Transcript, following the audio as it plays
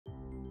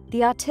the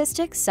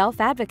Autistic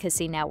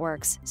Self-Advocacy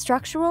Network's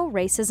Structural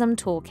Racism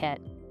Toolkit.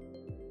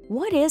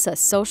 What is a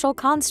social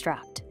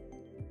construct?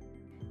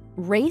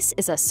 Race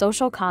is a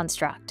social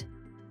construct.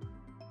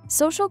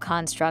 Social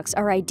constructs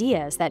are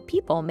ideas that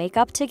people make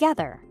up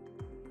together.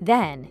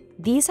 Then,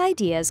 these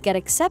ideas get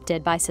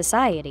accepted by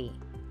society.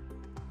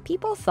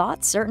 People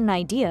thought certain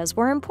ideas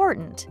were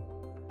important.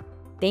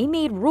 They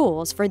made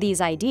rules for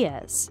these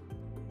ideas.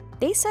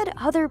 They said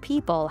other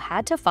people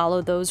had to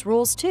follow those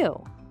rules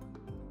too.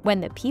 When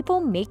the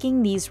people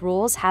making these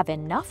rules have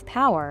enough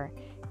power,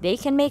 they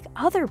can make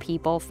other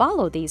people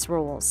follow these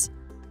rules.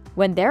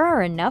 When there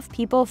are enough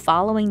people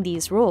following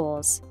these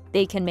rules,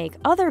 they can make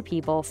other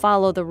people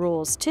follow the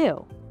rules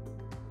too.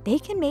 They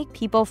can make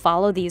people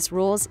follow these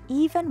rules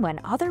even when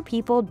other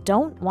people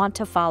don't want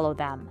to follow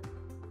them.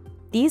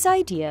 These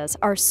ideas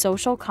are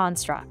social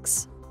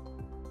constructs.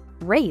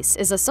 Race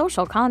is a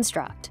social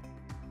construct.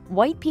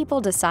 White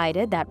people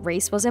decided that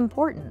race was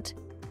important.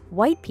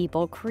 White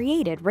people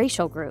created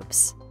racial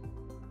groups.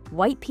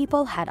 White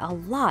people had a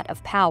lot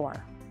of power.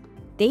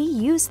 They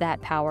used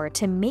that power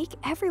to make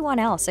everyone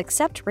else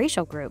accept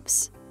racial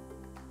groups.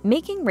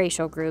 Making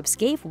racial groups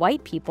gave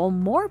white people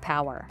more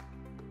power.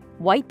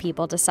 White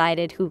people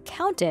decided who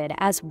counted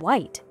as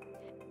white.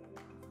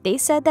 They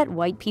said that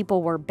white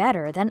people were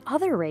better than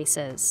other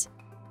races.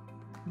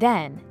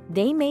 Then,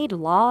 they made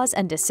laws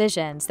and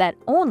decisions that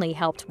only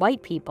helped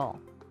white people.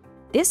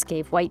 This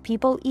gave white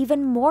people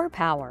even more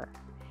power.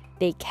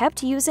 They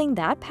kept using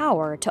that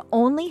power to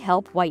only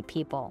help white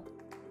people.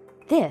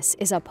 This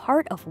is a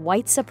part of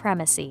white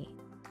supremacy.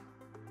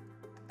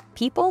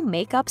 People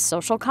make up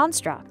social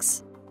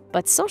constructs,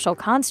 but social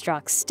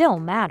constructs still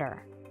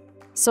matter.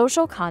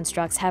 Social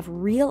constructs have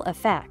real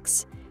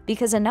effects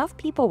because enough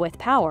people with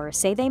power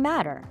say they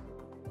matter.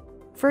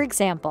 For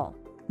example,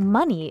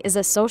 money is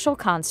a social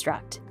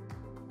construct.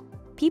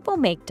 People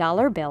make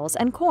dollar bills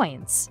and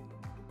coins.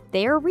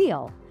 They are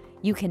real.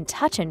 You can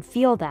touch and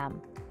feel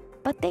them,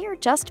 but they are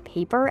just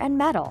paper and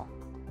metal.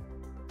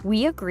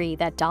 We agree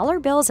that dollar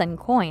bills and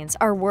coins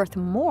are worth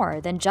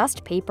more than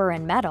just paper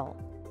and metal.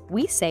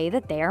 We say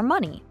that they are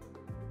money.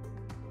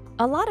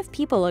 A lot of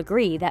people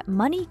agree that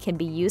money can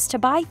be used to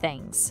buy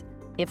things.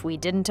 If we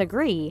didn't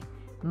agree,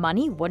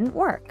 money wouldn't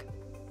work.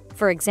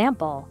 For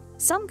example,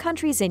 some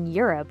countries in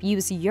Europe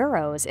use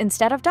euros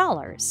instead of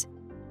dollars.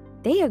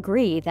 They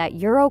agree that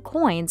euro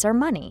coins are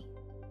money.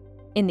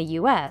 In the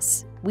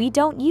US, we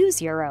don't use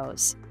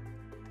euros.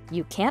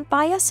 You can't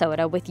buy a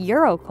soda with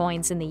euro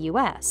coins in the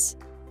US.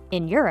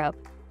 In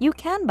Europe, you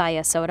can buy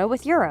a soda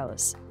with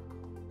euros.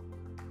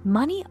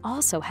 Money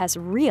also has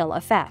real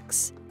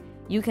effects.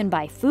 You can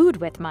buy food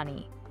with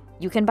money.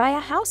 You can buy a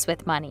house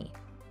with money.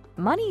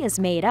 Money is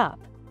made up,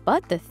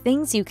 but the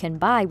things you can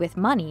buy with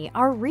money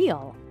are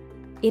real.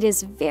 It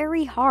is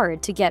very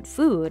hard to get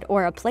food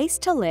or a place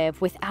to live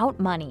without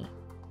money.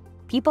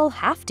 People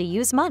have to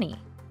use money.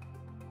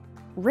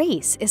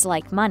 Race is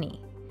like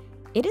money.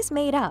 It is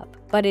made up,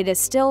 but it is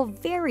still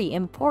very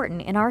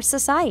important in our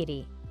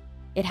society.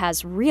 It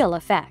has real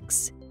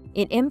effects.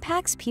 It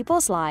impacts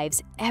people's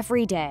lives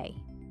every day.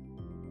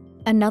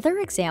 Another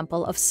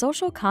example of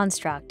social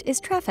construct is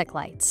traffic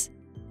lights.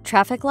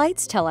 Traffic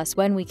lights tell us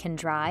when we can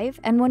drive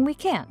and when we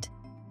can't.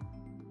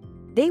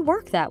 They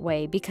work that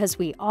way because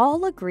we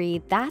all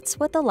agree that's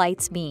what the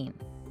lights mean.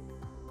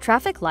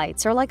 Traffic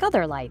lights are like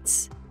other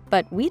lights,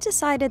 but we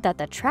decided that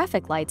the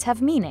traffic lights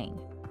have meaning.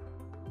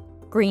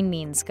 Green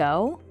means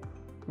go,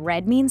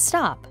 red means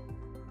stop.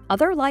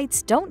 Other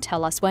lights don't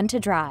tell us when to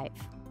drive.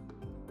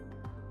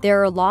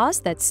 There are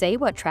laws that say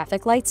what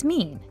traffic lights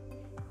mean.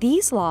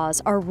 These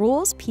laws are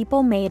rules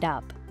people made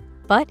up,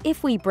 but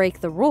if we break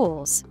the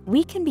rules,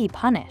 we can be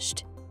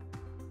punished.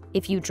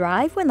 If you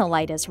drive when the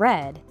light is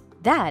red,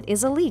 that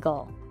is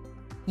illegal.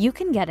 You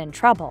can get in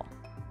trouble.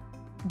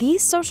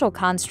 These social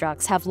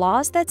constructs have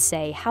laws that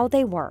say how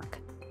they work.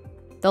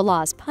 The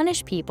laws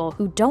punish people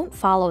who don't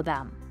follow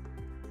them.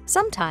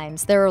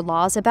 Sometimes there are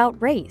laws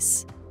about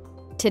race.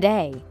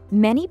 Today,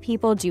 many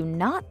people do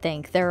not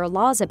think there are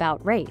laws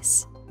about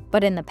race.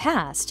 But in the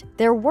past,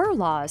 there were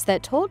laws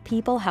that told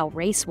people how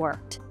race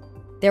worked.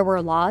 There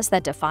were laws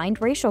that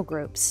defined racial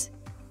groups.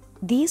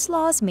 These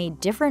laws made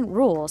different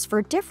rules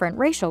for different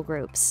racial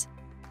groups.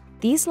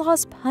 These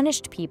laws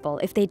punished people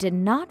if they did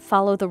not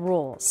follow the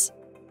rules.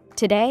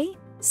 Today,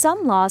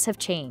 some laws have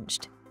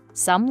changed.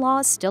 Some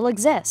laws still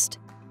exist.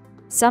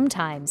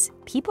 Sometimes,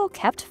 people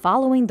kept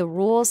following the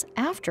rules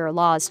after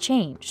laws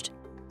changed.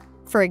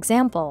 For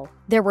example,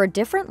 there were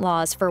different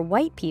laws for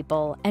white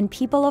people and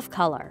people of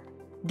color.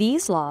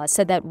 These laws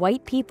said that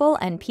white people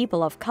and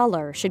people of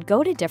color should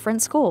go to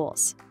different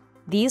schools.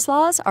 These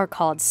laws are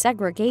called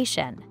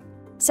segregation.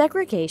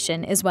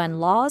 Segregation is when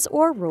laws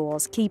or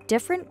rules keep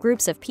different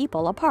groups of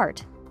people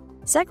apart.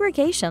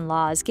 Segregation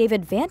laws gave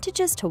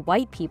advantages to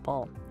white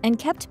people and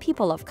kept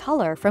people of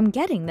color from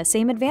getting the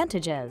same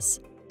advantages.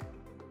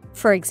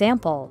 For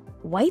example,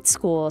 white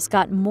schools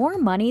got more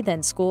money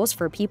than schools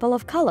for people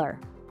of color.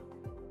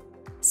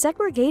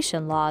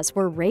 Segregation laws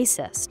were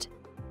racist.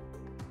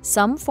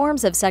 Some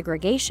forms of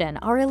segregation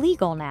are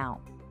illegal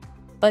now.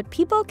 but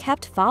people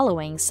kept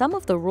following some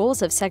of the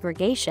rules of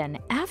segregation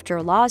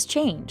after laws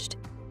changed.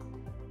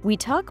 We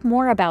talk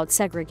more about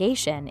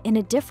segregation in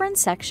a different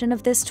section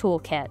of this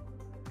toolkit.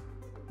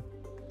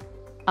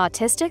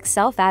 Autistic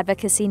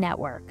Self-Advocacy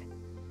Network.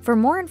 For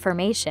more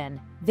information,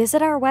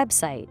 visit our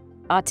website,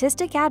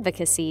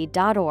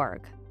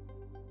 autisticadvocacy.org.